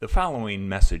The following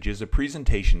message is a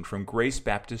presentation from Grace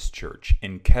Baptist Church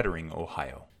in Kettering,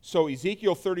 Ohio. So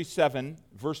Ezekiel 37,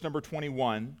 verse number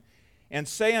 21, "And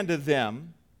say unto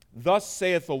them, Thus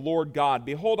saith the Lord God,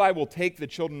 Behold, I will take the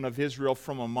children of Israel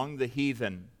from among the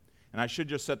heathen." And I should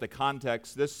just set the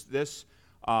context. This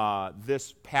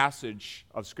passage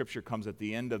of Scripture comes at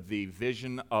the end of the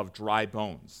vision of dry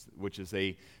bones, which is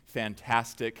a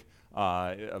fantastic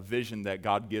a vision that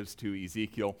God gives to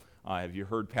Ezekiel. Have you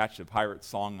heard Patch the Pirate's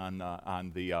song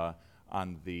on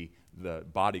the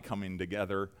body coming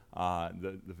together,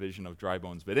 the vision of dry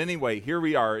bones? But anyway, here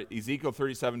we are, Ezekiel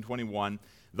 37:21.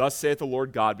 "Thus saith the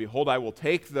Lord God, Behold, I will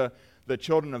take the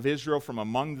children of Israel from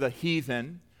among the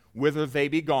heathen, whither they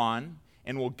be gone,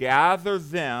 and will gather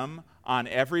them on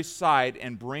every side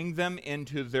and bring them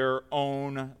into their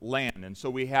own land." And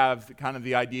so we have kind of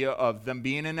the idea of them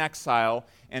being in exile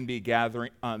and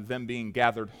them being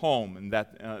gathered home, and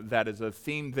that is a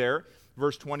theme there.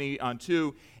 Verse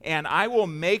 22, "And I will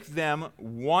make them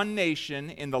one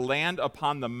nation in the land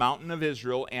upon the mountain of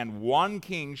Israel, and one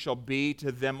king shall be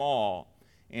to them all."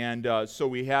 And so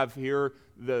we have here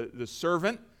the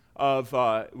servant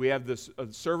we have this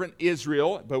servant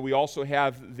Israel, but we also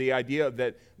have the idea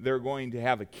that they're going to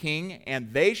have a king,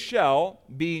 and they shall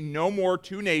be no more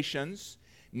two nations,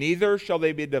 neither shall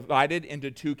they be divided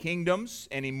into two kingdoms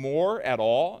anymore at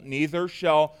all, neither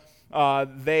shall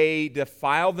they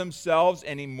defile themselves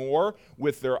anymore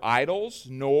with their idols,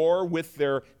 nor with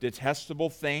their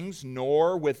detestable things,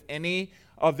 nor with any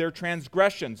of their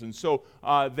transgressions. And so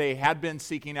they had been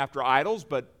seeking after idols,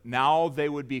 but now they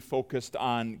would be focused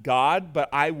on God. "But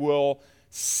I will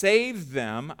save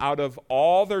them out of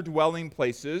all their dwelling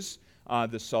places,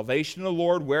 the salvation of the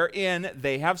Lord, wherein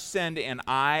they have sinned,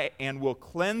 and will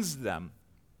cleanse them.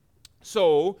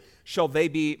 So shall they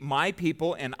be my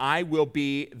people, and I will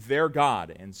be their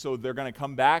God." And so they're going to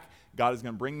come back. God is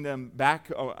going to bring them back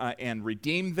and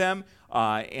redeem them,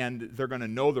 and they're going to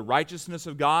know the righteousness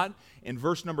of God. In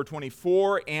verse number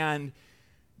 24, "And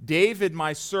David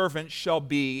my servant shall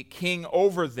be king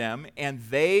over them, and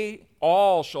they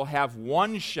all shall have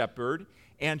one shepherd,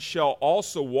 and shall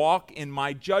also walk in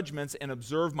my judgments and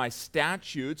observe my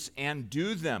statutes and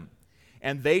do them.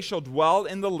 And they shall dwell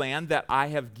in the land that I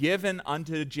have given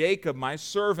unto Jacob my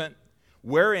servant,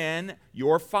 wherein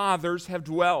your fathers have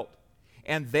dwelt.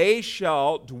 And they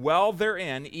shall dwell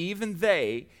therein, even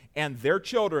they and their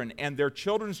children and their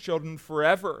children's children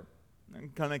forever." They're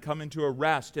going to come into a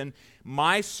rest. "And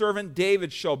my servant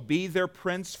David shall be their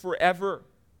prince forever.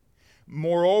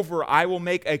 Moreover, I will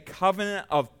make a covenant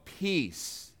of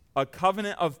peace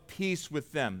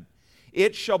with them.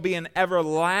 It shall be an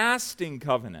everlasting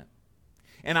covenant.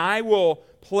 And I will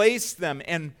place them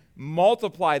and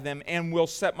multiply them, and will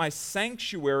set my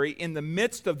sanctuary in the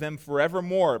midst of them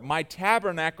forevermore. My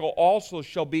tabernacle also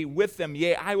shall be with them.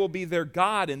 Yea, I will be their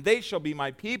God, and they shall be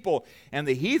my people. And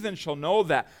the heathen shall know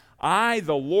that I,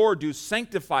 the Lord, do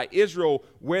sanctify Israel,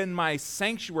 when my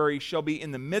sanctuary shall be in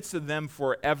the midst of them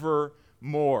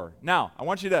forevermore." Now, I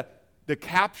want you to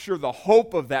capture the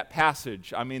hope of that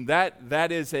passage. I mean,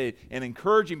 that is an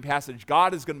encouraging passage.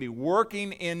 God is going to be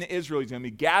working in Israel. He's going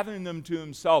to be gathering them to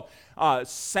himself,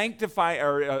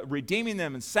 redeeming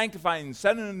them and sanctifying and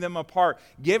setting them apart,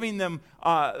 giving them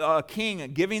a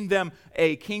king, giving them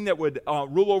a king that would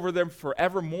rule over them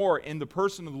forevermore in the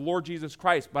person of the Lord Jesus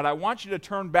Christ. But I want you to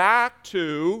turn back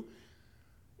to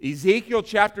Ezekiel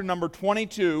chapter number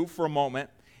 22 for a moment.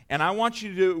 And I want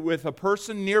you to, with a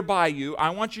person nearby you,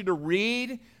 I want you to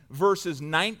read verses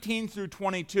 19 through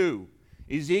 22.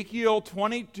 Ezekiel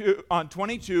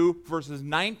 22, verses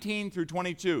 19 through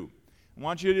 22. I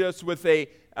want you to just, with a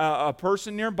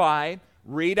person nearby,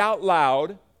 read out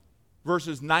loud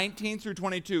verses 19 through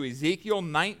 22. Ezekiel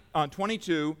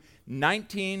 22,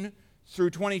 19 through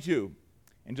 22.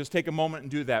 And just take a moment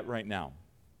and do that right now.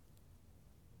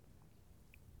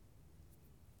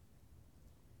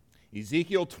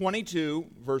 Ezekiel 22,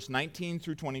 verse 19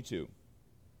 through 22.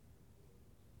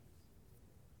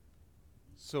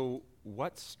 So,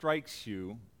 what strikes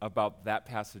you about that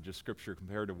passage of Scripture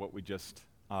compared to what we just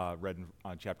read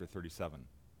in chapter 37?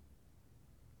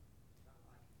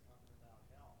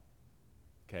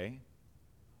 Okay.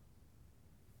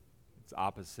 It's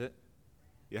opposite.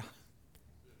 Yeah.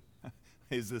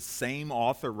 Is the same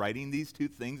author writing these two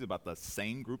things about the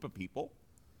same group of people?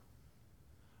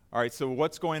 All right, so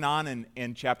what's going on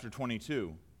in chapter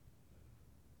 22?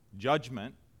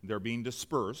 Judgment. They're being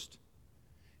dispersed.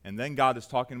 And then God is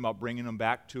talking about bringing them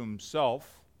back to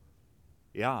himself.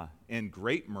 Yeah, in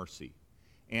great mercy.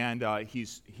 And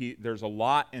there's a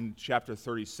lot in chapter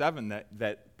 37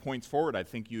 that points forward. I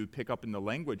think you pick up in the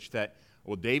language that,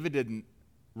 well, David didn't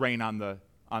reign on the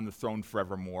on the throne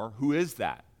forevermore. Who is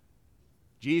that?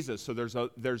 Jesus. So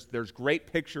there's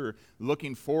great picture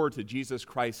looking forward to Jesus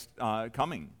Christ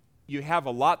coming. You have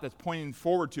a lot that's pointing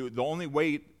forward to. The only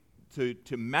way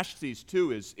to mesh these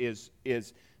two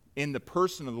is in the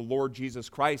person of the Lord Jesus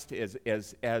Christ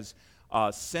as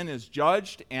sin is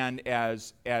judged, and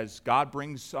as God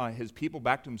brings his people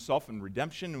back to himself in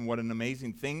redemption, and what an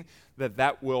amazing thing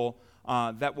that will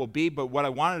be. But what I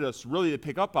wanted us really to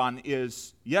pick up on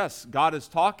is, yes, God is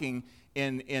talking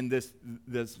in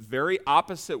this very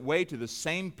opposite way to the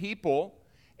same people,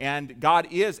 and God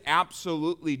is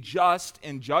absolutely just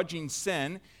in judging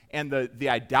sin and the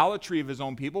idolatry of his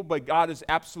own people, but God is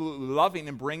absolutely loving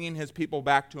and bringing his people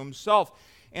back to himself.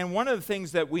 And one of the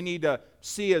things that we need to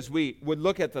see as we would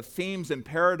look at the themes and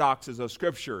paradoxes of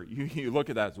Scripture, you look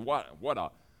at that as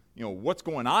what's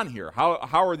going on here?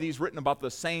 How are these written about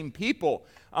the same people,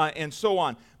 and so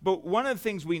on? But one of the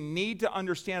things we need to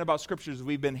understand about Scripture, as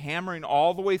we've been hammering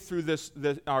all the way through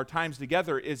our times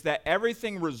together, is that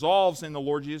everything resolves in the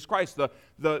Lord Jesus Christ.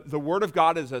 The Word of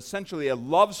God is essentially a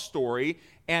love story,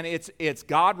 and it's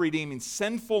God redeeming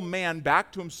sinful man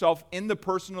back to himself in the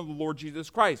person of the Lord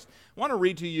Jesus Christ. I want to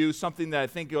read to you something that I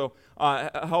think will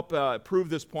help prove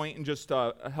this point and just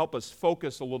help us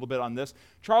focus a little bit on this.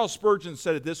 Charles Spurgeon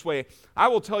said it this way: I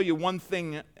will tell you one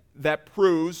thing that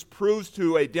proves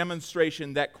to a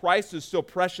demonstration that Christ is still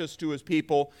precious to his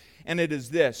people, and it is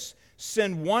this: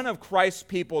 send one of Christ's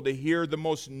people to hear the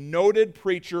most noted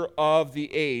preacher of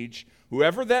the age,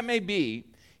 whoever that may be.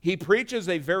 He preaches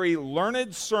a very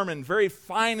learned sermon, very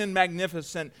fine and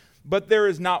magnificent, but there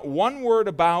is not one word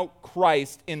about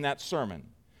Christ in that sermon.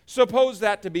 Suppose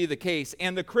that to be the case,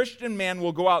 and the Christian man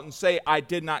will go out and say, I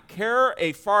did not care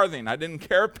a farthing, I didn't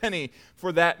care a penny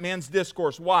for that man's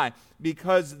discourse. Why?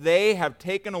 Because they have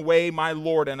taken away my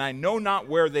Lord, and I know not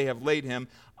where they have laid him.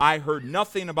 I heard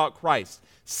nothing about Christ.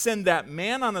 Send that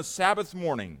man on a Sabbath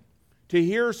morning to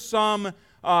hear some,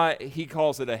 he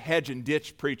calls it a hedge and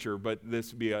ditch preacher, but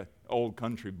this would be an old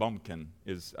country bumpkin,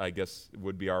 I guess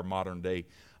would be our modern day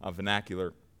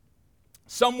vernacular.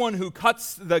 Someone who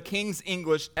cuts the king's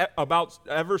English about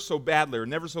ever so badly, or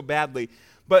never so badly,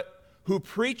 but who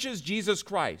preaches Jesus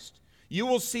Christ. You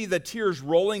will see the tears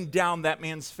rolling down that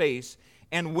man's face,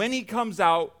 and when he comes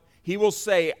out, he will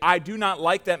say, I do not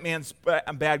like that man's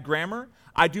bad grammar.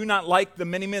 I do not like the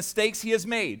many mistakes he has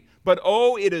made. But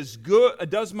oh, it is good, it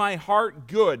does my heart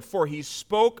good, for he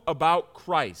spoke about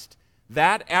Christ.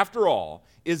 That, after all,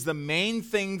 is the main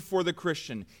thing for the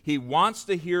Christian. He wants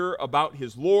to hear about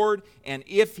his Lord, and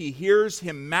if he hears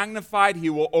him magnified,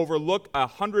 he will overlook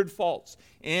 100 faults.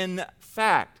 In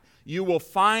fact, you will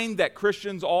find that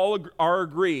Christians all are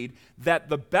agreed that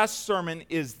the best sermon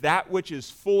is that which is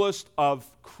fullest of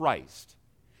Christ.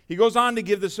 He goes on to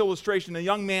give this illustration. A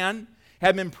young man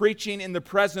had been preaching in the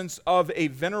presence of a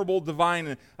venerable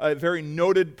divine, a very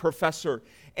noted professor.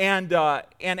 And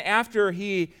after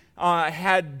he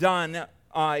had done,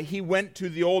 he went to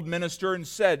the old minister and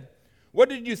said, what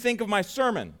did you think of my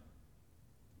sermon?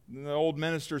 And the old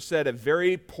minister said, a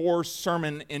very poor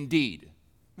sermon indeed.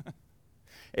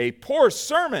 A poor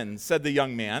sermon, said the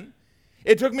young man.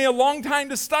 It took me a long time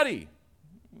to study.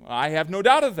 I have no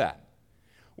doubt of that.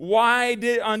 Why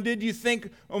did you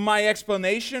think my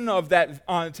explanation of that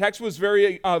text was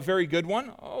a very good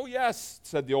one? Oh, yes,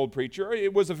 said the old preacher.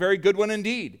 It was a very good one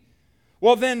indeed.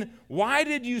 Well, then, why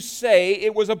did you say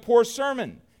it was a poor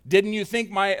sermon? Didn't you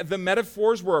think the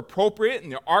metaphors were appropriate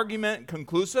and the argument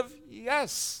conclusive?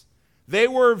 Yes, they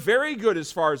were very good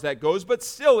as far as that goes, but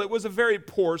still, it was a very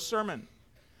poor sermon.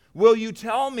 Will you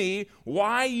tell me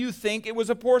why you think it was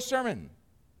a poor sermon?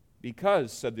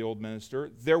 Because, said the old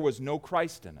minister, there was no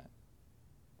Christ in it.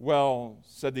 Well,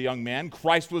 said the young man,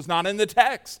 Christ was not in the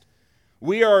text.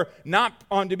 We are not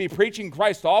on to be preaching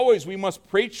Christ always. We must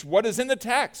preach what is in the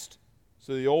text.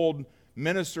 So the old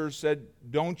minister said,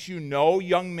 don't you know,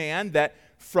 young man, that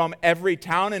from every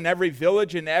town and every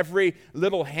village and every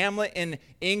little hamlet in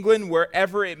England,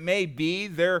 wherever it may be,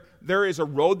 there is a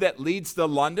road that leads to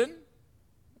London?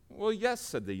 Well, yes,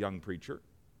 said the young preacher.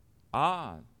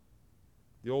 Ah,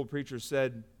 the old preacher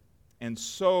said, and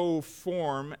so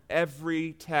form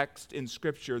every text in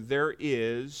Scripture. There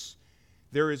is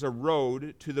a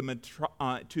road to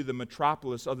the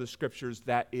metropolis of the Scriptures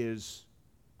that is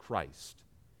Christ.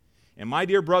 And my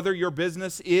dear brother, your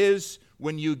business is,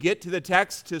 when you get to the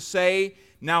text, to say,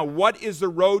 now what is the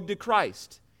road to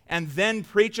Christ? And then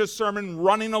preach a sermon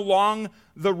running along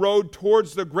the road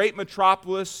towards the great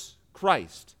metropolis,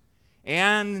 Christ.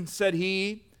 And, said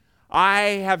he, I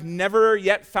have never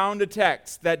yet found a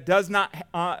text that does not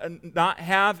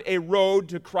have a road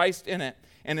to Christ in it.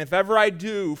 And if ever I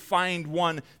do find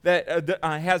one that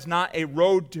has not a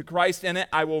road to Christ in it,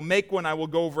 I will make one. I will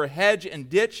go over hedge and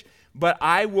ditch, but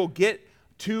I will get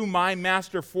to my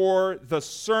master, for the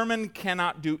sermon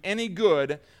cannot do any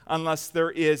good unless there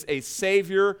is a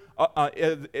Savior,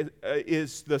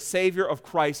 is the Savior of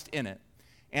Christ in it.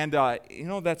 And,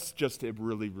 that's just a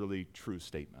really, really true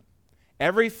statement.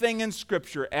 Everything in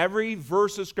Scripture, every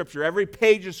verse of Scripture, every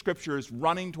page of Scripture is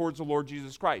running towards the Lord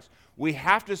Jesus Christ. We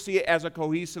have to see it as a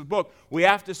cohesive book. We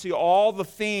have to see all the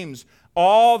themes,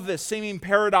 all the seeming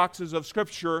paradoxes of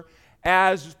Scripture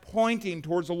as pointing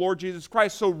towards the Lord Jesus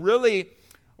Christ. So really,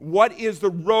 what is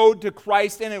the road to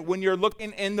Christ in it? When you're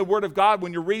looking in the Word of God,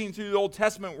 when you're reading through the Old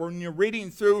Testament, when you're reading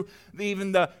through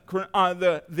even the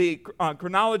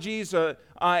chronologies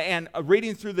and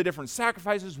reading through the different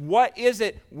sacrifices, what is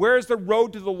it? Where's the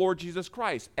road to the Lord Jesus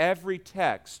Christ? Every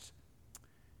text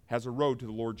has a road to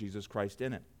the Lord Jesus Christ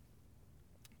in it.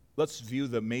 Let's view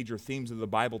the major themes of the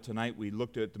Bible tonight. We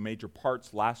looked at the major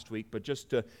parts last week, but just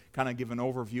to kind of give an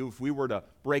overview, if we were to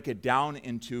break it down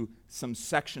into some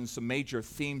sections, some major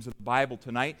themes of the Bible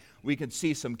tonight, we could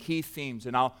see some key themes,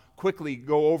 and I'll quickly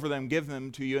go over them, give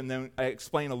them to you, and then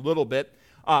explain a little bit.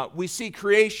 We see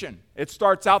creation. It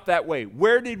starts out that way.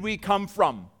 Where did we come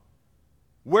from?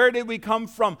 Where did we come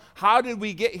from? How did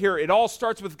we get here? It all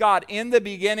starts with God. In the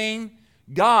beginning,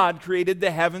 God created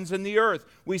the heavens and the earth.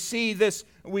 We see this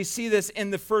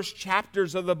in the first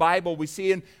chapters of the Bible. We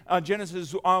see in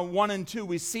Genesis 1 and 2,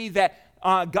 we see that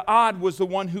God was the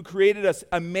one who created us,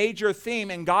 a major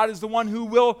theme, and God is the one who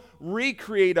will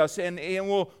recreate us and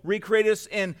will recreate us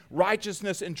in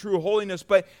righteousness and true holiness.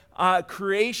 But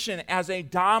creation as a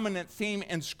dominant theme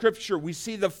in Scripture. We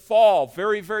see the fall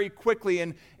very, very quickly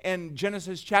in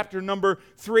Genesis chapter number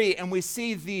 3, and we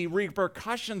see the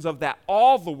repercussions of that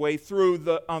all the way through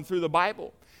the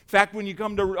Bible. In fact, when you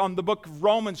come to the book of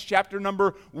Romans chapter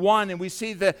number 1, and we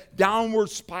see the downward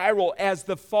spiral as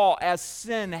the fall, as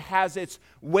sin has its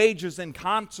wages and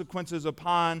consequences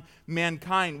upon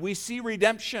mankind, we see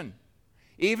redemption.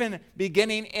 Even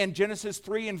beginning in Genesis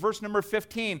 3 and verse number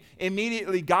 15,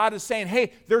 immediately God is saying,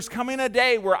 hey, there's coming a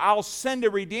day where I'll send a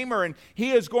Redeemer, and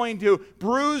He is going to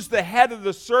bruise the head of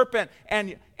the serpent,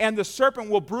 and the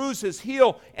serpent will bruise his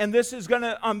heel, and this is going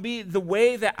to be the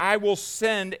way that I will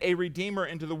send a Redeemer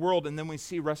into the world. And then we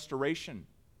see restoration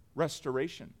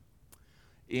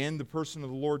in the person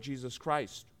of the Lord Jesus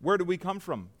Christ. Where do we come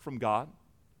from? From God.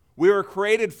 We were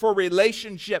created for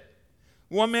relationship.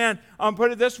 One man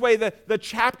put it this way, the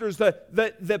chapters,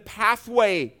 the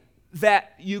pathway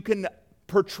that you can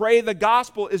portray the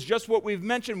gospel is just what we've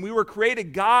mentioned. We were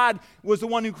created. God was the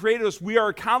one who created us. We are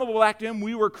accountable back to Him.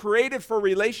 We were created for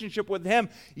relationship with Him.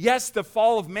 Yes, the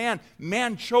fall of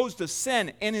man chose to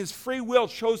sin. In his free will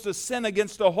chose to sin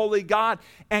against a holy God.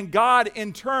 And God,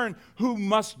 in turn, who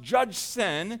must judge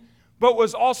sin, but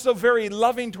was also very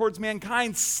loving towards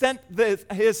mankind, sent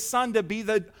His Son to be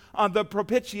the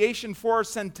propitiation for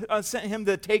us, and sent Him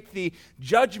to take the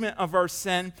judgment of our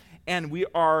sin, and we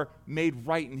are made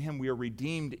right in Him. We are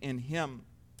redeemed in Him.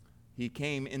 He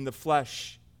came in the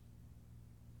flesh.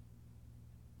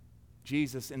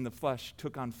 Jesus in the flesh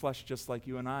took on flesh just like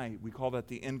you and I. We call that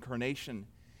the incarnation.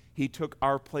 He took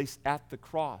our place at the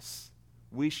cross.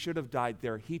 We should have died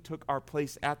there. He took our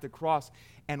place at the cross,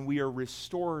 and we are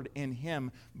restored in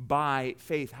Him by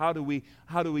faith. How do we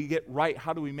get right?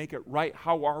 How do we make it right?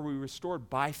 How are we restored?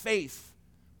 By faith.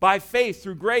 By faith,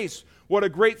 through grace. What a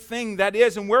great thing that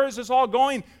is. And where is this all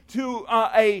going? To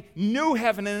a new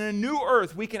heaven and a new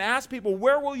earth. We can ask people,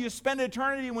 where will you spend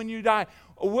eternity when you die?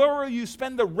 Where will you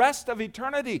spend the rest of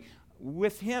eternity?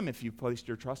 With Him, if you've placed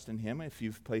your trust in Him, if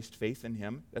you've placed faith in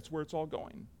Him. That's where it's all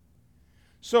going.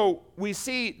 So we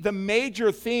see the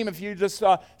major theme, if you just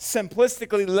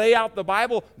simplistically lay out the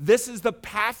Bible, this is the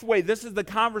pathway. This is the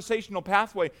conversational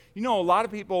pathway. You know, a lot of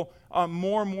people,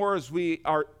 more and more as we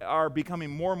are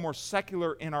becoming more and more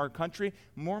secular in our country,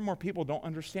 more and more people don't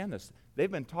understand this.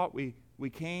 They've been taught we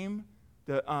came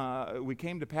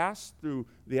to pass through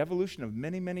the evolution of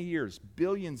many, many years,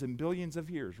 billions and billions of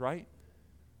years, right?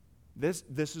 This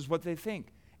is what they think.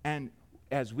 And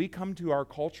as we come to our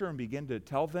culture and begin to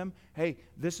tell them, hey,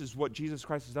 this is what Jesus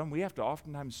Christ has done, we have to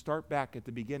oftentimes start back at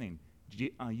the beginning.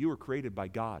 You were created by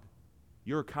God.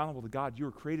 You're accountable to God. You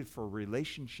were created for a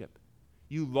relationship.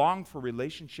 You long for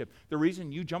relationship. The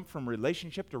reason you jump from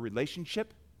relationship to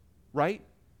relationship, right?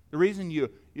 The reason you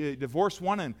divorce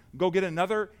one and go get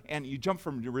another, and you jump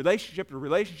from relationship to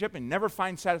relationship and never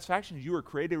find satisfaction, is you were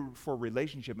created for a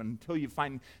relationship. And until you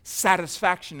find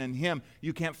satisfaction in Him,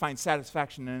 you can't find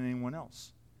satisfaction in anyone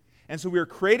else. And so we were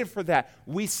created for that.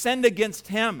 We sinned against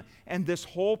him. And this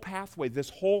whole pathway, this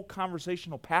whole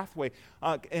conversational pathway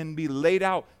can be laid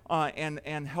out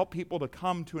and help people to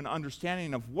come to an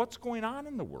understanding of what's going on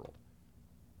in the world.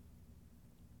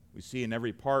 We see in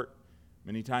every part,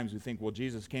 many times we think, well,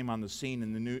 Jesus came on the scene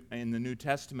in the New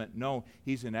Testament. No,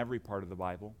 he's in every part of the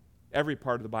Bible. Every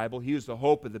part of the Bible. He was the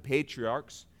hope of the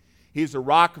patriarchs. He's the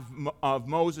rock of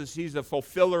Moses. He's the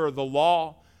fulfiller of the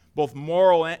law, both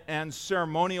moral and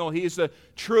ceremonial. He's the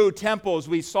true temple, as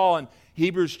we saw in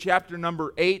Hebrews chapter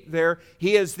number 8 there.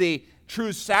 He is the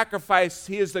true sacrifice.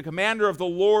 He is the commander of the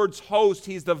Lord's host.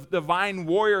 He's the divine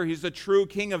warrior. He's the true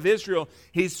king of Israel.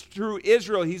 He's true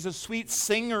Israel. He's a sweet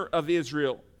singer of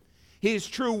Israel. He's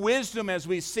true wisdom, as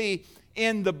we see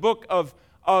in the book of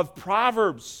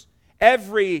Proverbs.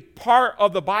 Every part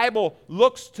of the Bible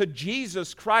looks to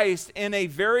Jesus Christ in a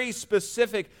very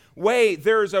specific way.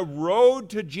 There's a road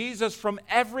to Jesus from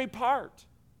every part.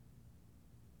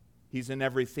 He's in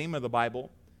every theme of the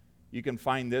Bible. You can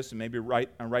find this, and maybe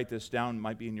write this down. It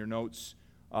might be in your notes.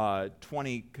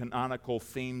 20 canonical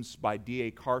themes by D.A.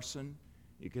 Carson.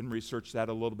 You can research that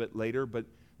a little bit later, but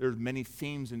there's many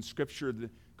themes in Scripture: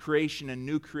 the creation and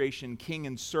new creation, king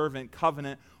and servant,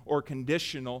 covenant or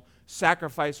conditional,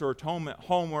 sacrifice or atonement,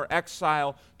 home or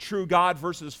exile, true God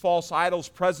versus false idols,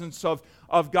 presence of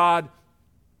God,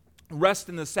 rest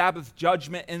in the Sabbath,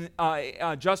 judgment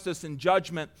and justice and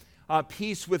judgment,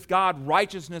 peace with God,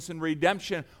 righteousness and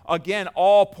redemption. Again,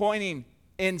 all pointing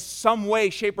in some way,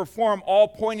 shape, or form, all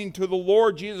pointing to the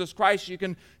Lord Jesus Christ. You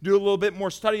can do a little bit more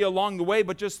study along the way,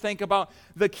 but just think about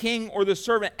the king or the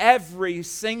servant. Every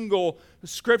single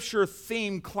Scripture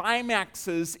theme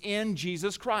climaxes in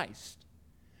Jesus Christ.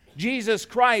 Jesus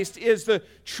Christ is the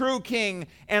true king,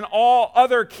 and all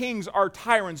other kings are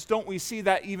tyrants. Don't we see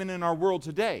that even in our world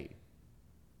today?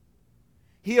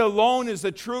 He alone is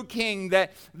the true king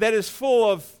that is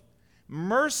full of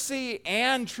mercy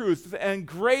and truth, and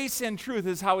grace and truth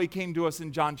is how he came to us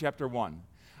in John chapter 1.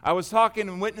 I was talking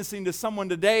and witnessing to someone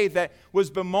today that was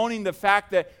bemoaning the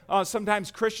fact that sometimes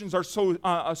Christians are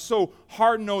so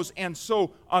hard-nosed and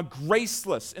so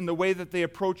graceless in the way that they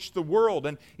approach the world.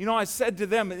 And I said to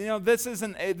them, this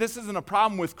isn't a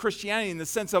problem with Christianity in the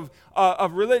sense of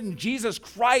religion. Jesus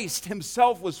Christ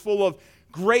himself was full of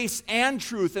grace and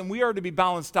truth, and we are to be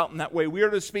balanced out in that way. We are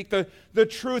to speak the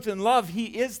truth in love. He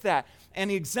is that, and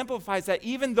he exemplifies that.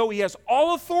 Even though he has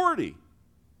all authority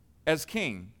as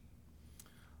king,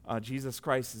 Jesus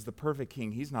Christ is the perfect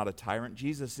king. He's not a tyrant.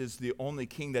 Jesus is the only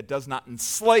king that does not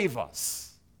enslave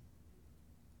us.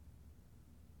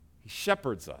 He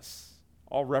shepherds us.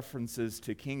 All references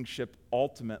to kingship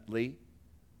ultimately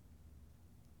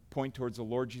point towards the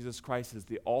Lord Jesus Christ as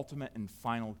the ultimate and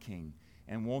final king.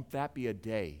 And won't that be a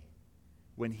day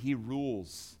when he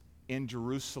rules in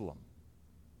Jerusalem,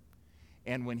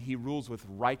 and when he rules with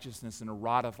righteousness and a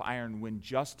rod of iron, when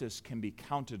justice can be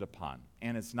counted upon,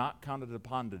 and it's not counted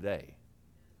upon today.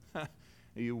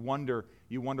 You wonder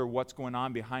what's going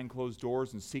on behind closed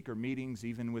doors and secret meetings,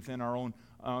 even within our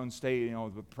own state.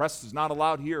 The press is not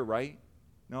allowed here, right?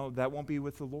 No, that won't be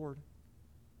with the Lord.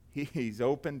 He's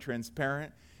open,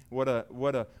 transparent. What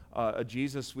a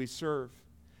Jesus we serve.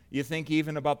 You think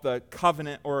even about the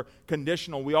covenant or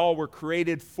conditional. We all were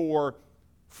created for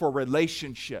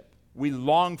relationship. We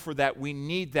long for that. We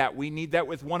need that. We need that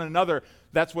with one another.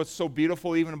 That's what's so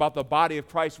beautiful even about the body of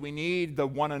Christ. We need the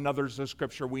one another's of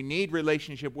Scripture. We need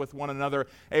relationship with one another.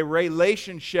 A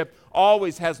relationship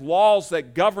always has laws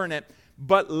that govern it,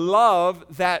 but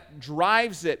love that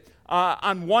drives it.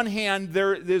 On one hand,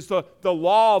 there is the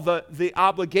law, the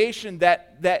obligation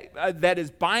that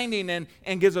is binding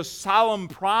and gives a solemn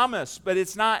promise, but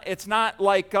it's not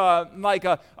like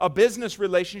a business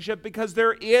relationship, because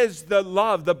there is the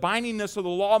love. The bindingness of the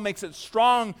law makes it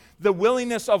strong. The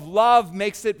willingness of love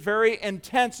makes it very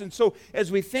intense. And so, as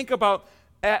we think about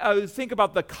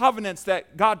the covenants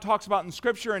that God talks about in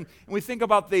Scripture, and we think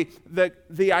about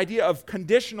the idea of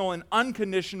conditional and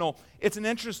unconditional, it's an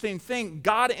interesting thing.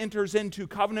 God enters into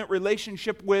covenant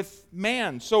relationship with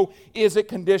man. So is it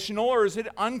conditional or is it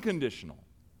unconditional?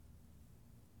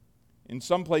 In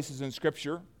some places in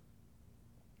Scripture,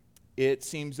 it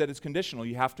seems that it's conditional.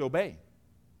 You have to obey.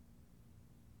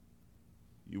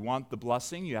 You want the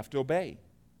blessing, you have to obey.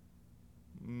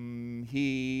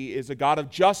 He is a God of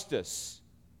justice.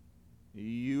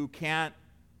 You can't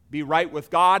be right with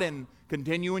God and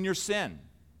continue in your sin.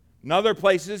 In other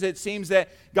places, it seems that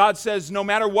God says, no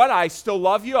matter what, I still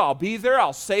love you. I'll be there.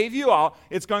 I'll save you.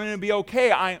 It's going to be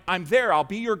okay. I'm there. I'll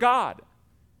be your God.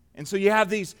 And so you have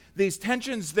these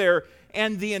tensions there,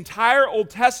 and the entire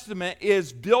Old Testament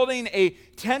is building a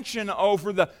tension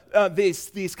over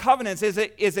these covenants. Is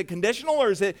it conditional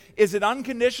or is it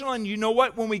unconditional? And you know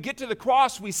what? When we get to the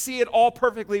cross, we see it all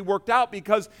perfectly worked out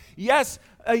because yes,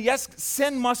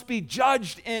 sin must be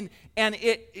judged, and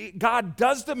God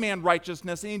does demand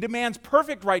righteousness, and He demands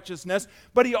perfect righteousness,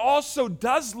 but He also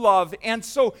does love, and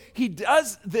so He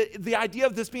does, the idea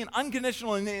of this being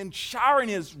unconditional and showering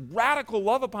His radical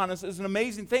love upon us is an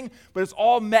amazing thing, but it's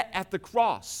all met at the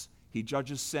cross. He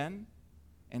judges sin,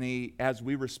 and He, as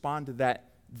we respond to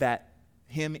that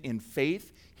Him in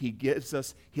faith, He gives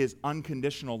us His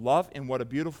unconditional love, and what a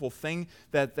beautiful thing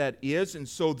that is. And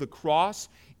so the cross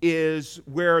is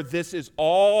where this is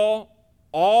all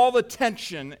the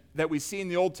tension that we see in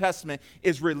the Old Testament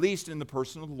is released in the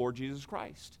person of the Lord Jesus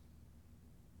Christ.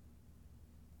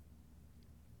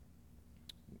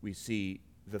 We see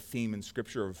the theme in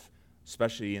Scripture of,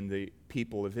 especially in the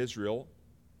people of Israel,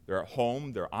 they're at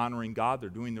home, they're honoring God, they're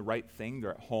doing the right thing,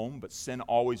 they're at home, but sin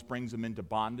always brings them into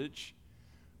bondage.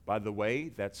 By the way,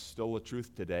 that's still a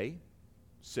truth today.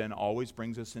 Sin always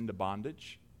brings us into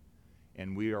bondage.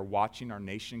 And we are watching our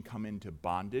nation come into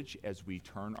bondage as we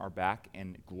turn our back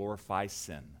and glorify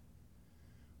sin.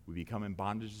 We become in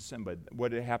bondage to sin. But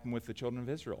what did happen with the children of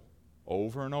Israel?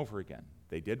 Over and over again.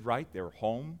 They did right. They were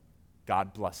home.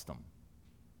 God blessed them.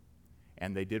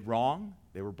 And they did wrong.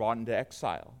 They were brought into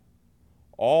exile.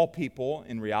 All people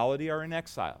in reality are in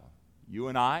exile. You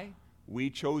and I, we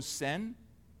chose sin.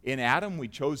 In Adam, we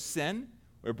chose sin.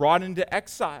 We're brought into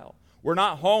exile. We're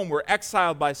not home. We're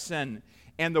exiled by sin.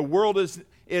 And the world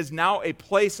is now a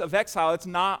place of exile. It's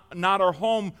not our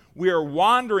home. We are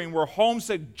wandering. We're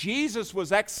homesick. Jesus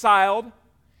was exiled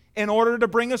in order to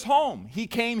bring us home. He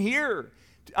came here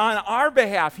on our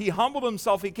behalf. He humbled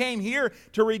Himself. He came here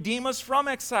to redeem us from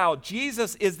exile.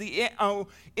 Jesus is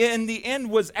in the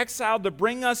end was exiled to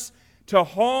bring us to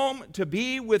home, to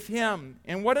be with Him.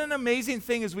 And what an amazing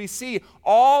thing is we see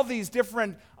all these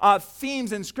different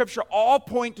themes in Scripture all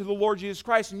point to the Lord Jesus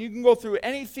Christ. And you can go through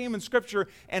any theme in Scripture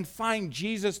and find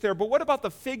Jesus there. But what about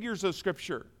the figures of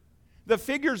Scripture? The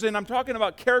figures, and I'm talking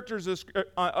about characters in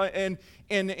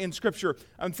Scripture.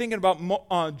 I'm thinking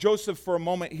about Joseph for a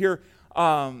moment here.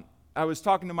 I was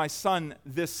talking to my son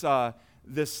this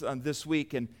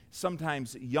week, and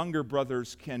sometimes younger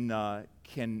brothers can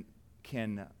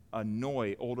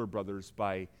annoy older brothers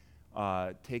by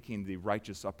taking the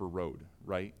righteous upper road,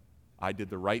 right? I did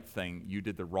the right thing, you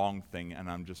did the wrong thing, and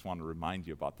I just want to remind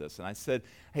you about this. And I said,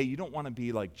 hey, you don't want to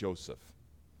be like Joseph.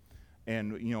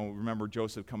 And, remember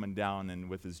Joseph coming down and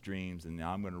with his dreams, and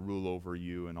now I'm going to rule over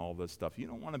you and all this stuff. You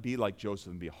don't want to be like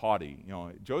Joseph and be haughty.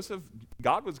 Joseph,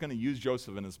 God was going to use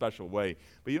Joseph in a special way,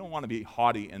 but you don't want to be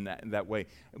haughty in that way.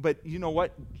 But you know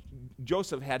what?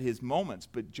 Joseph had his moments,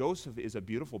 but Joseph is a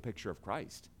beautiful picture of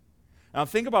Christ. Now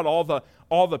think about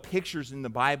all the pictures in the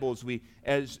Bible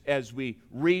as we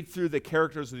read through the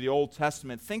characters of the Old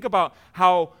Testament. Think about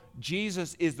how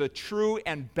Jesus is the true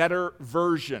and better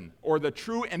version, or the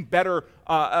true and better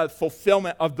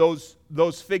fulfillment of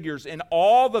those figures. In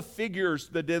all the figures,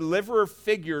 the deliverer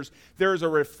figures, there is a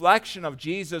reflection of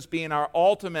Jesus being our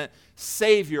ultimate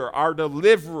Savior, our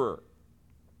deliverer,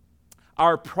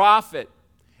 our prophet.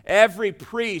 Every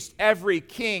priest, every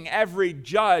king, every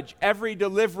judge, every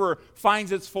deliverer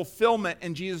finds its fulfillment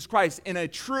in Jesus Christ in a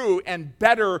true and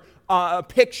better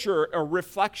picture, a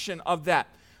reflection of that.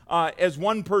 As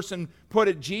one person put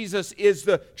it, Jesus is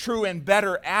the true and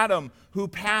better Adam who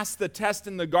passed the test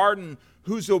in the garden,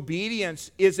 whose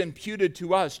obedience is imputed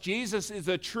to us. Jesus is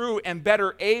a true and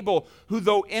better Abel who,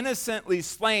 though innocently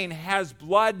slain, has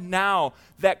blood now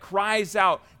that cries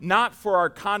out not for our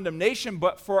condemnation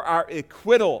but for our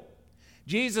acquittal.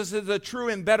 Jesus is a true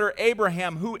and better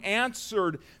Abraham who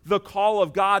answered the call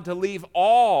of God to leave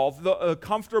all the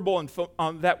comfortable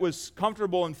and that was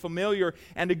comfortable and familiar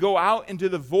and to go out into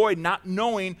the void, not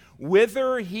knowing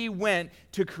whither he went,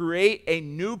 to create a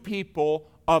new people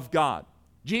of God.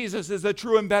 Jesus is a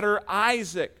true and better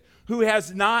Isaac who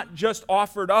was not just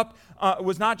offered up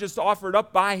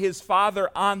by his father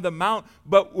on the mount,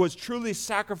 but was truly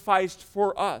sacrificed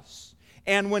for us.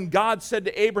 And when God said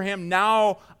to Abraham,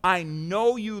 "Now I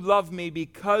know you love me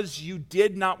because you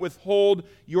did not withhold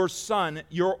your son,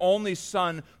 your only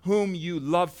son, whom you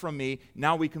loved from me,"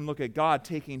 now we can look at God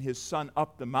taking his son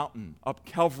up the mountain, up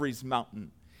Calvary's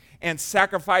mountain, and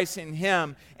sacrificing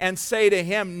him and say to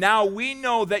him, "Now we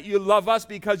know that you love us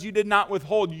because you did not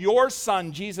withhold your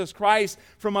son, Jesus Christ,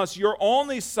 from us, your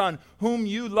only son, whom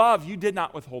you love. You did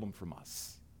not withhold him from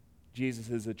us." Jesus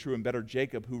is a true and better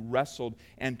Jacob who wrestled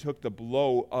and took the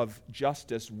blow of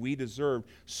justice we deserved,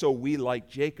 so we, like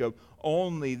Jacob,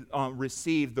 only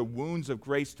receive the wounds of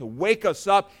grace to wake us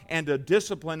up and to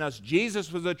discipline us.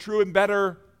 Jesus was a true and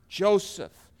better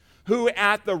Joseph, who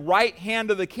at the right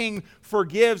hand of the king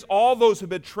forgives all those who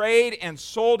betrayed and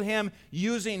sold him,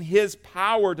 using his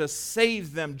power to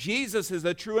save them. Jesus is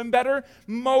a true and better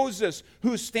Moses,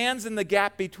 who stands in the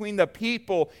gap between the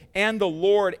people and the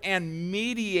Lord and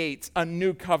mediates a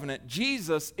new covenant.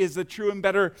 Jesus is the true and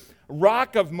better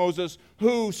rock of Moses,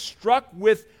 who, struck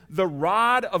with the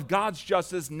rod of God's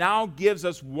justice, now gives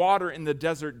us water in the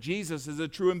desert. Jesus is a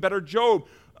true and better Job,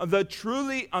 the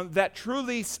truly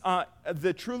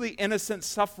innocent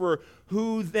sufferer,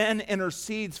 who then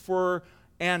intercedes for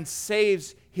and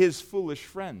saves his foolish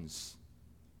friends.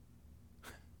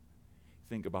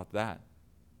 Think about that.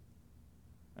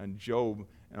 And Job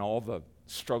and all the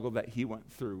struggle that he went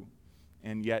through,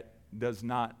 and yet does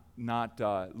not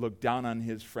look down on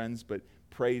his friends, but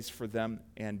prays for them,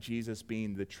 and Jesus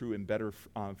being the true and better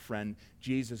friend.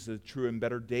 Jesus is the true and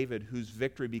better David, whose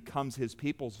victory becomes his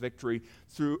people's victory,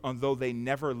 though they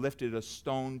never lifted a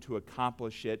stone to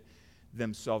accomplish it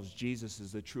themselves. Jesus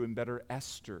is the true and better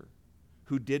Esther,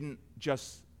 who didn't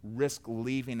just risk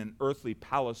leaving an earthly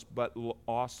palace, but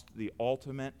lost the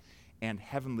ultimate and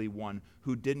heavenly one,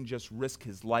 who didn't just risk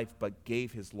his life, but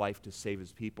gave his life to save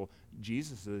his people.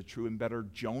 Jesus is the true and better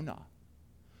Jonah,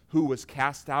 who was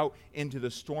cast out into the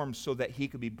storm so that he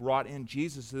could be brought in.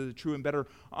 Jesus is the true and better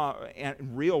and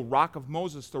real rock of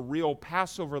Moses, the real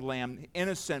Passover lamb,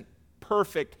 innocent,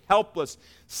 perfect, helpless,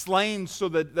 slain so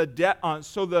that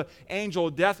the angel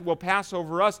of death will pass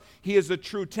over us. He is the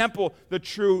true temple, the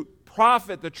true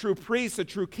prophet, the true priest, the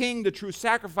true king, the true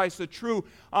sacrifice, the true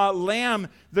lamb,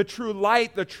 the true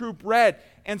light, the true bread.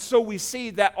 And so we see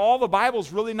that all the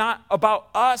Bible's really not about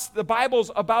us. The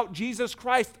Bible's about Jesus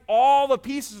Christ. All the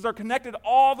pieces are connected.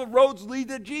 All the roads lead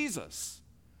to Jesus.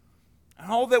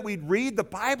 And all that we'd read the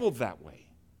Bible that way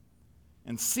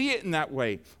and see it in that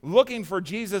way, looking for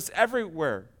Jesus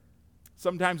everywhere.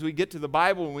 Sometimes we get to the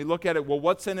Bible and we look at it, well,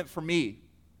 what's in it for me?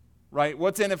 Right?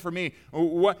 What's in it for me?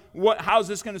 How's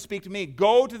this going to speak to me?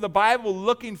 Go to the Bible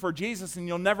looking for Jesus, and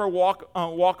you'll never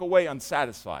walk away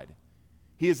unsatisfied.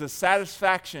 He is a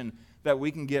satisfaction that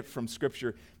we can get from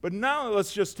Scripture. But now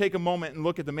let's just take a moment and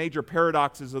look at the major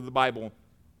paradoxes of the Bible,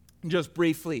 just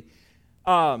briefly.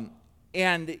 Remember,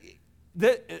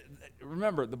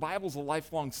 the Bible's a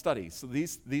lifelong study, so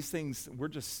these things, we're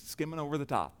just skimming over the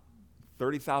top.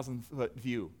 30,000-foot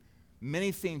view.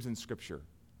 Many themes in Scripture,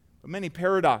 but many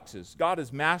paradoxes. God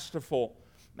is masterful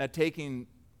at taking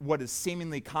what is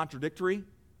seemingly contradictory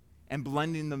and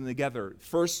blending them together.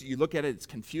 First, you look at it, it's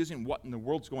confusing. What in the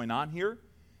world's going on here?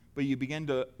 But you begin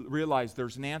to realize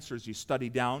there's an answer as you study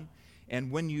down. And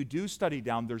when you do study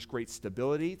down, there's great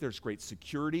stability, there's great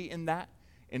security in that,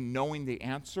 in knowing the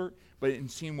answer, but in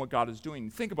seeing what God is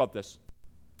doing. Think about this.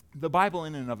 The Bible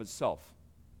in and of itself.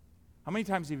 How many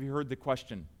times have you heard the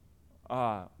question,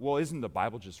 well, isn't the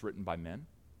Bible just written by men?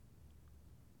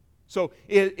 So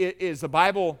is the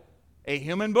Bible a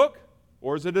human book?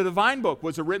 Or is it a divine book?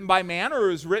 Was it written by man or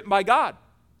was it written by God?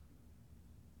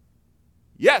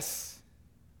 Yes,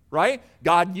 right?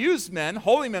 God used men,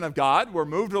 holy men of God, were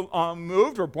moved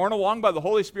or borne along by the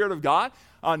Holy Spirit of God.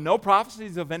 No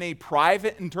prophecies of any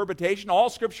private interpretation.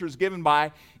 All Scripture is given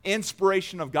by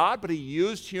inspiration of God, but He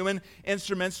used human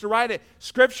instruments to write it.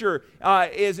 Scripture,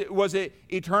 was it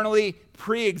eternally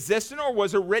pre-existent or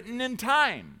was it written in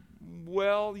time?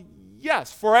 Well,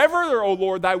 yes. Forever, O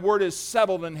Lord, Thy word is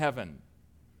settled in heaven.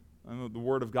 The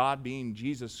Word of God being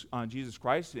Jesus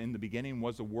Christ. In the beginning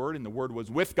was the Word, and the Word was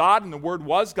with God, and the Word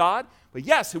was God. But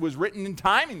yes, it was written in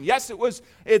time, and yes,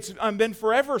 it's been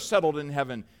forever settled in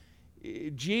heaven.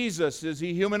 Jesus, is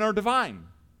He human or divine?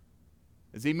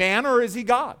 Is He man or is He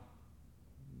God?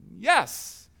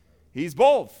 Yes, He's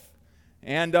both.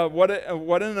 And what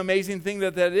an amazing thing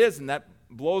that is, and that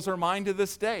blows our mind to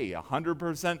this day.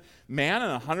 100% man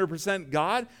and 100%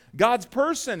 God. God's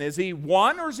person, is He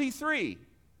one or is He three?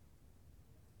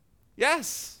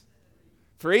 Yes,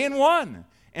 3 in 1.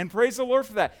 And praise the Lord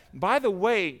for that. By the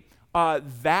way,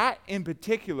 that in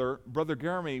particular, Brother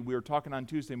Jeremy, we were talking on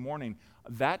Tuesday morning,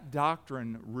 that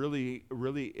doctrine really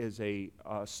is a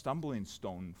stumbling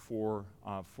stone for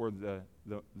the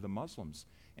Muslims.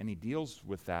 And he deals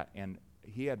with that. And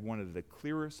he had one of the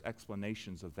clearest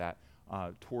explanations of that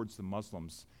towards the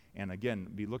Muslims. And again,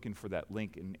 be looking for that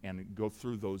link and go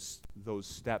through those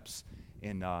steps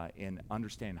in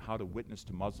understanding how to witness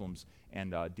to Muslims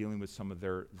and dealing with some of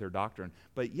their doctrine.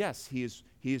 But yes, he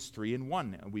is three in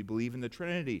one. And we believe in the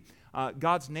Trinity.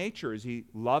 God's nature, is he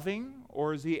loving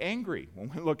or is he angry? When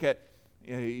we look at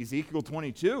Ezekiel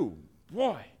 22,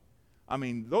 boy, I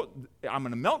mean, I'm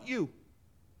going to melt you.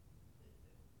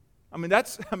 I mean,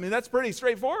 that's pretty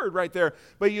straightforward right there.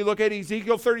 But you look at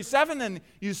Ezekiel 37 and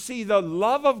you see the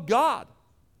love of God,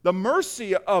 the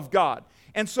mercy of God.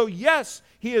 And so, yes,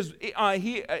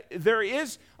 there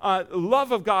is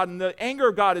love of God and the anger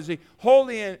of God. Is he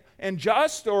holy and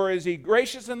just, or is he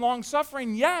gracious and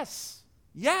long-suffering? Yes.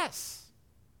 Yes.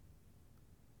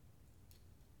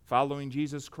 Following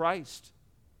Jesus Christ.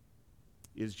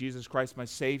 Is Jesus Christ my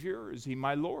Savior, or is he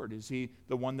my Lord? Is he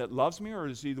the one that loves me, or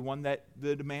is he the one that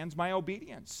demands my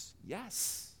obedience?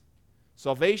 Yes.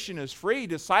 Salvation is free.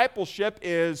 Discipleship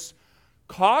is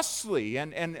costly,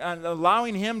 and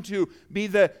allowing him to be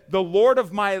the Lord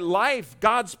of my life.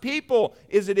 God's people,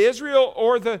 is it Israel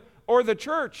or the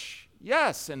church?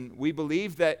 Yes, and we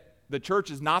believe that the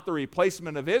church is not the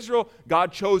replacement of Israel.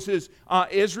 God chose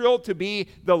Israel to be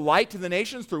the light to the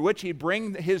nations through which he'd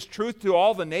bring his truth to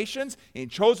all the nations. He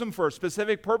chose them for a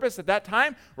specific purpose at that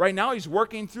time. Right now he's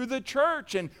working through the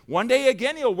church, and one day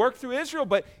again he'll work through Israel.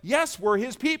 But yes, we're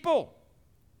his people.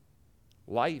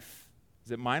 Life,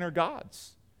 is it mine or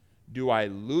God's? Do I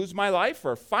lose my life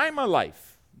or find my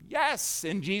life? Yes,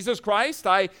 in Jesus Christ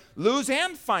I lose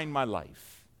and find my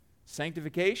life.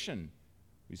 Sanctification.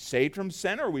 We saved from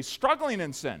sin, or are we struggling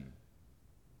in sin?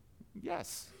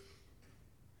 Yes.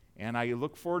 And I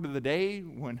look forward to the day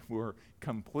when we're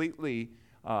completely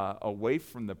away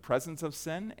from the presence of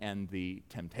sin and the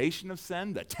temptation of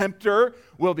sin. The tempter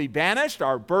will be banished.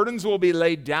 Our burdens will be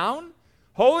laid down.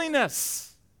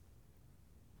 Holiness.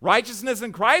 Righteousness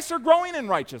in Christ, or growing in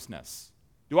righteousness?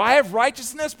 Do I have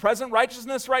righteousness, present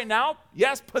righteousness right now?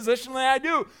 Yes, positionally I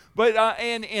do. But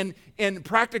in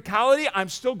practicality, I'm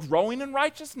still growing in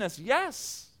righteousness.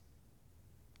 Yes.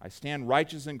 I stand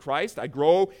righteous in Christ. I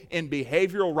grow in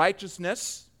behavioral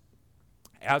righteousness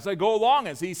as I go along,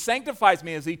 as he sanctifies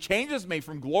me, as he changes me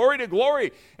from glory to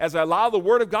glory, as I allow the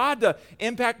Word of God to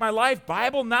impact my life.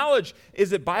 Bible knowledge,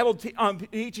 is it Bible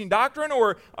teaching doctrine,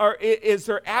 or is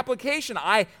there application?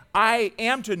 I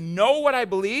am to know what I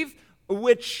believe,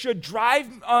 which should drive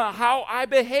how I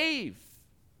behave.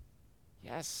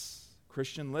 Yes,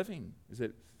 Christian living. Is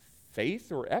it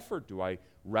faith or effort? Do I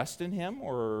rest in him,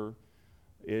 or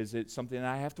is it something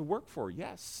I have to work for?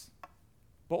 Yes.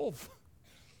 Both.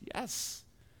 Yes.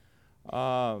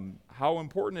 How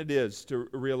important it is to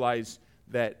realize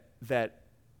that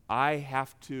I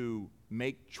have to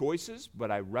make choices,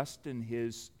 but I rest in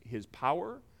his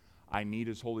power. I need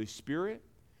his Holy Spirit.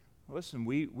 Listen,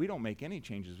 we don't make any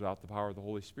changes without the power of the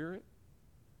Holy Spirit.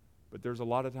 But there's a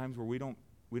lot of times where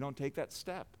we don't take that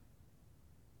step.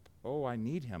 Oh, I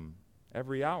need him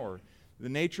every hour. The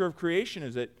nature of creation,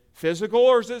 is it physical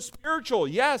or is it spiritual?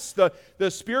 Yes, the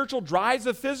spiritual drives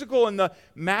the physical, and the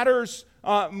matters,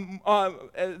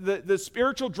 the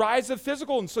spiritual drives the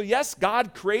physical. And so yes,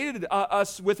 God created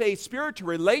us with a spirit to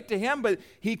relate to him, but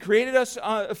he created us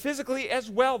physically as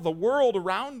well, the world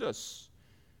around us.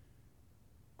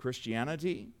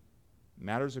 Christianity,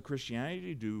 matters of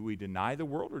Christianity, do we deny the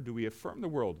world or do we affirm the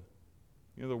world?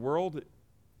 You know, the world,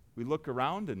 we look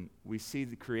around and we see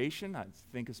the creation. I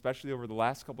think especially over the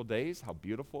last couple of days, how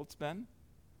beautiful it's been.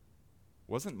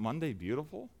 Wasn't Monday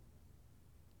beautiful?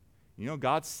 You know,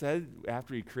 God said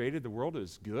after he created the world, it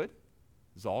was good.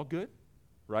 It was all good,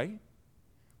 right?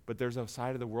 But there's a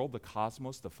side of the world, the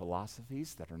cosmos, the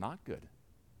philosophies that are not good.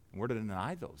 And we're to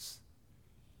deny those.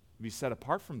 Be set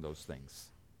apart from those things.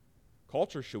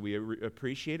 Culture, should we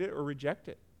appreciate it or reject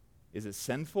it? Is it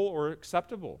sinful or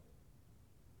acceptable?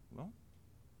 Well,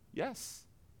 yes.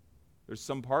 There's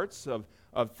some parts of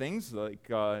things like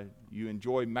you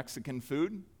enjoy Mexican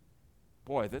food.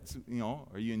 Boy, that's,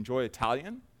 or you enjoy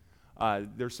Italian.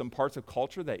 There's some parts of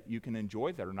culture that you can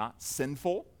enjoy that are not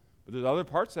sinful, but there's other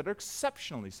parts that are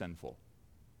exceptionally sinful.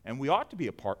 And we ought to be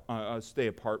stay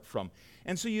apart from.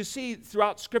 And so you see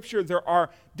throughout Scripture there are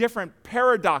different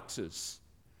paradoxes.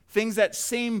 Things that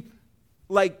seem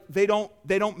like they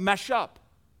don't mesh up.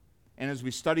 And as we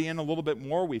study in a little bit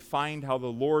more, we find how the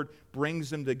Lord brings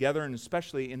them together, and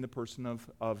especially in the person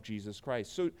of Jesus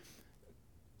Christ. So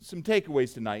some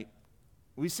takeaways tonight.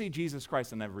 We see Jesus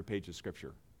Christ on every page of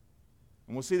Scripture.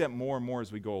 And we'll see that more and more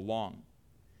as we go along.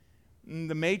 And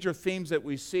the major themes that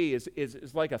we see is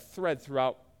like a thread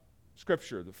throughout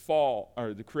Scripture. The fall,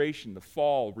 or the creation, the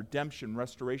fall, redemption,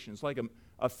 restoration. It's like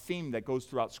a theme that goes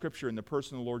throughout Scripture in the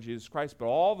person of the Lord Jesus Christ. But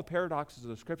all the paradoxes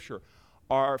of Scripture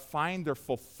find their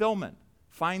fulfillment,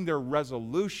 find their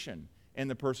resolution in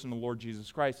the person of the Lord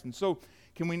Jesus Christ. And so,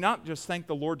 can we not just thank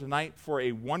the Lord tonight for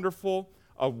a wonderful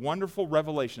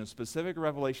revelation, a specific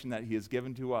revelation that he has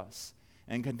given to us,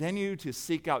 and continue to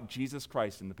seek out Jesus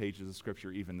Christ in the pages of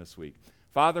Scripture even this week.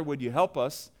 Father, would you help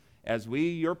us as we,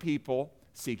 your people,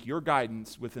 seek your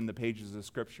guidance within the pages of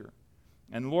Scripture?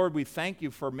 And Lord, we thank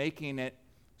you for making it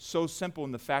so simple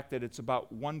in the fact that it's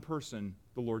about one person,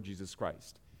 the Lord Jesus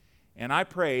Christ. And I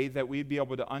pray that we'd be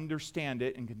able to understand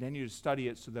it and continue to study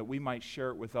it so that we might share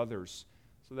it with others,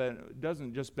 so that it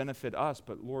doesn't just benefit us,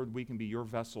 but Lord, we can be your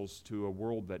vessels to a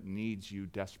world that needs you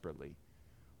desperately.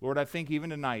 Lord, I think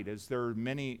even tonight, as there are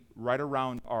many right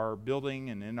around our building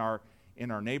and in our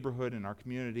neighborhood, in our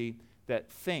community,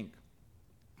 that think,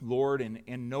 Lord,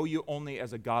 and know you only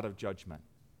as a God of judgment,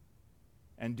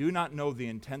 and do not know the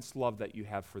intense love that you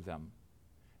have for them.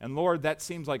 And Lord, that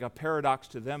seems like a paradox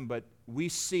to them, but we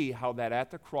see how that at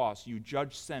the cross you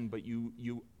judged sin, but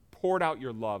you poured out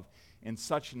your love in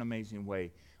such an amazing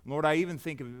way. Lord, I even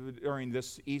think of during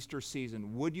this Easter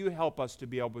season, would you help us to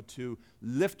be able to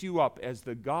lift you up as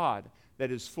the God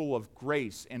that is full of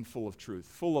grace and full of truth,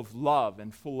 full of love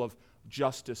and full of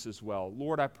justice as well.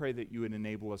 Lord, I pray that you would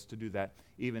enable us to do that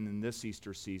even in this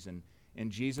Easter season.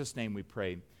 In Jesus' name we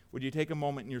pray. Would you take a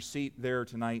moment in your seat there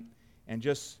tonight and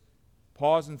just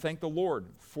pause and thank the Lord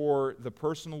for the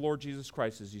personal Lord Jesus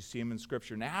Christ as you see him in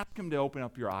Scripture, and ask him to open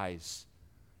up your eyes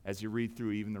as you read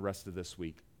through even the rest of this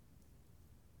week.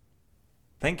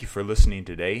 Thank you for listening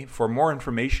today. For more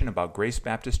information about Grace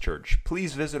Baptist Church,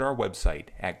 please visit our website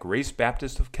at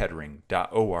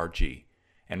gracebaptistofkettering.org.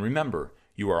 And remember,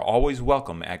 you are always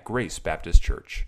welcome at Grace Baptist Church.